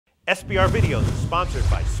SBR Videos is sponsored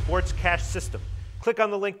by Sports Cash System. Click on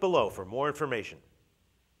the link below for more information.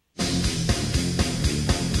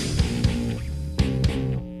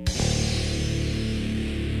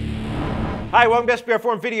 Hi, welcome to SBR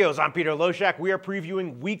Forum Videos. I'm Peter Loshak. We are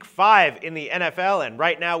previewing Week 5 in the NFL, and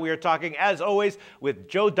right now we are talking, as always, with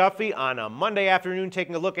Joe Duffy on a Monday afternoon,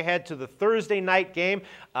 taking a look ahead to the Thursday night game.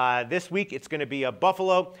 This week, it's going to be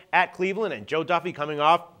Buffalo at Cleveland, and Joe Duffy coming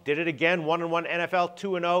off, did it again, 1-1 NFL,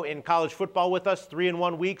 2-0 in college football with us,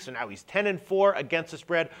 3-1 week, so now he's 10-4 against the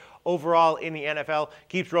spread overall in the NFL.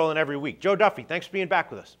 Keeps rolling every week. Joe Duffy, thanks for being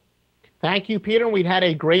back with us. Thank you, Peter. We've had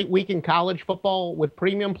a great week in college football with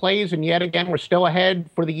premium plays, and yet again, we're still ahead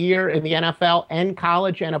for the year in the NFL and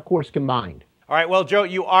college, and of course, combined. All right, well, Joe,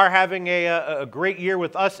 you are having a great year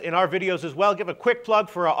with us in our videos as well. Give a quick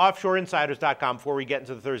plug for offshoreinsiders.com before we get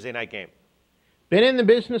into the Thursday night game. Been in the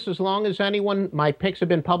business as long as anyone. My picks have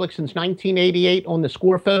been public since 1988 on the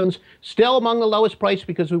score phones. Still among the lowest price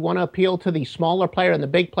because we want to appeal to the smaller player and the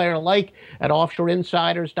big player alike at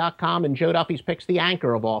offshoreinsiders.com. And Joe Duffy's picks the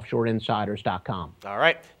anchor of offshoreinsiders.com. All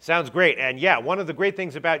right. Sounds great. And yeah, one of the great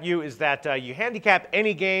things about you is that you handicap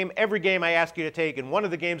any game, every game I ask you to take. And one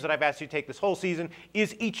of the games that I've asked you to take this whole season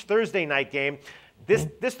is each Thursday night game.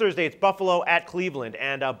 This Thursday, it's Buffalo at Cleveland,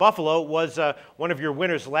 and Buffalo was one of your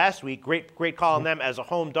winners last week. Great call on them as a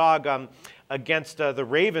home dog against the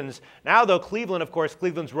Ravens. Now, though, Cleveland, of course,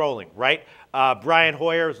 Cleveland's rolling, right? Brian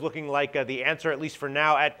Hoyer is looking like the answer, at least for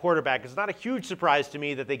now, at quarterback. It's not a huge surprise to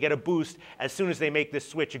me that they get a boost as soon as they make this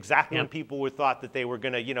switch, exactly when people would thought that they were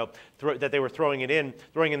going to, that they were throwing in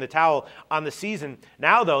the towel on the season.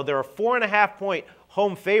 Now, though, they're a 4.5-point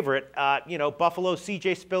home favorite. Buffalo's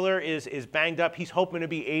C.J. Spiller is banged up. He's hoping to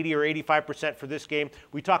be 80 or 85% for this game.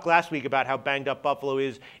 We talked last week about how banged up Buffalo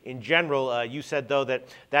is in general. You said, though,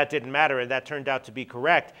 that didn't matter, and that turned out to be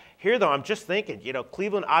correct. Here, though, I'm just thinking,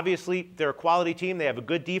 Cleveland, obviously, they're a quality team. They have a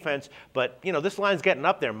good defense. But, this line's getting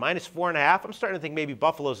up there, -4.5. I'm starting to think maybe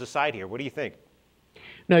Buffalo's the side here. What do you think?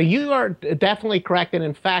 No, you are definitely correct. And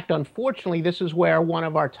in fact, unfortunately, this is where one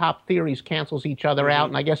of our top theories cancels each other out.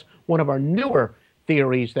 And I guess one of our newer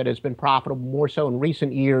theories that has been profitable more so in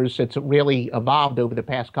recent years. It's really evolved over the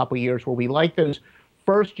past couple of years where we like those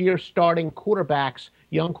first-year starting quarterbacks,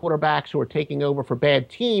 young quarterbacks who are taking over for bad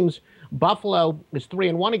teams. Buffalo is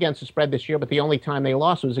 3-1 against the spread this year, but the only time they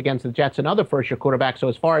lost was against the Jets, another first-year quarterback. So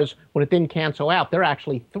as far as when it didn't cancel out, they're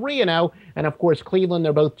actually 3-0. And, of course, Cleveland,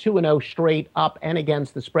 they're both 2-0 straight up and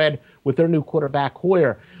against the spread with their new quarterback,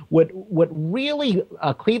 Hoyer. What really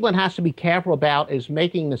Cleveland has to be careful about is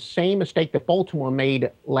making the same mistake that Baltimore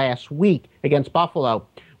made last week against Buffalo,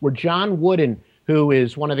 where John Wooden, who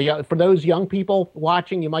is one of the, for those young people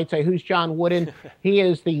watching, you might say, who's John Wooden? He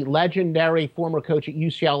is the legendary former coach at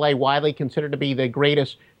UCLA, widely considered to be the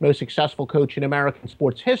greatest, most successful coach in American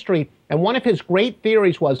sports history. And one of his great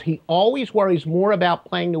theories was he always worries more about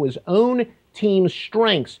playing to his own team's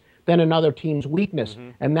strengths than another team's weakness.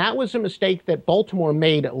 And that was a mistake that Baltimore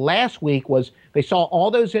made last week. Was they saw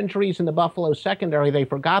all those injuries in the Buffalo secondary, they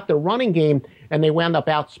forgot their running game, and they wound up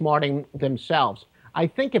outsmarting themselves. I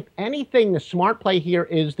think, if anything, the smart play here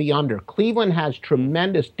is the under. Cleveland has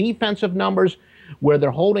tremendous defensive numbers where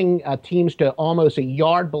they're holding teams to almost a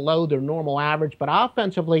yard below their normal average, but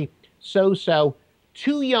offensively, so-so.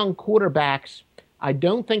 Two young quarterbacks. I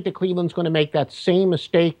don't think that Cleveland's going to make that same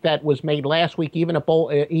mistake that was made last week,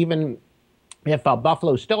 even if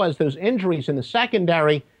Buffalo still has those injuries in the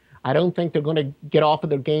secondary. I don't think they're going to get off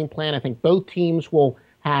of their game plan. I think both teams will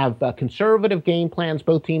have conservative game plans,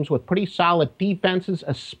 both teams with pretty solid defenses,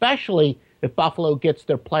 especially if Buffalo gets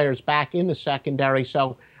their players back in the secondary.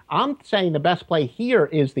 So I'm saying the best play here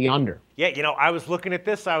is the under. Yeah, I was looking at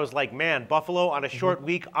this. I was like, man, Buffalo on a short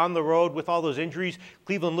week on the road with all those injuries,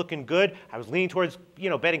 Cleveland looking good. I was leaning towards,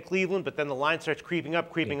 betting Cleveland, but then the line starts creeping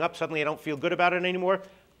up. Suddenly I don't feel good about it anymore.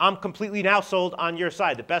 I'm completely now sold on your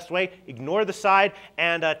side. The best way, ignore the side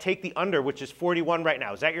and take the under, which is 41 right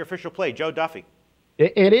now. Is that your official play, Joe Duffy?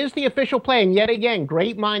 It is the official play, and yet again,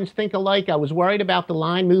 great minds think alike. I was worried about the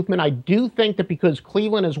line movement. I do think that because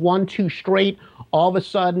Cleveland has won 2 straight, all of a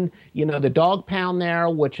sudden, the dog pound there,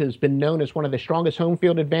 which has been known as one of the strongest home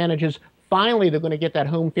field advantages, finally they're going to get that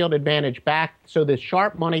home field advantage back. So this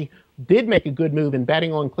sharp money did make a good move in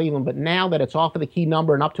betting on Cleveland, but now that it's off of the key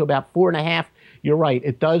number and up to about 4.5, you're right,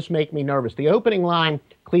 it does make me nervous. The opening line,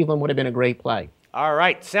 Cleveland would have been a great play. All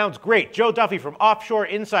right, sounds great. Joe Duffy from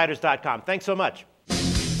offshoreinsiders.com. Thanks so much.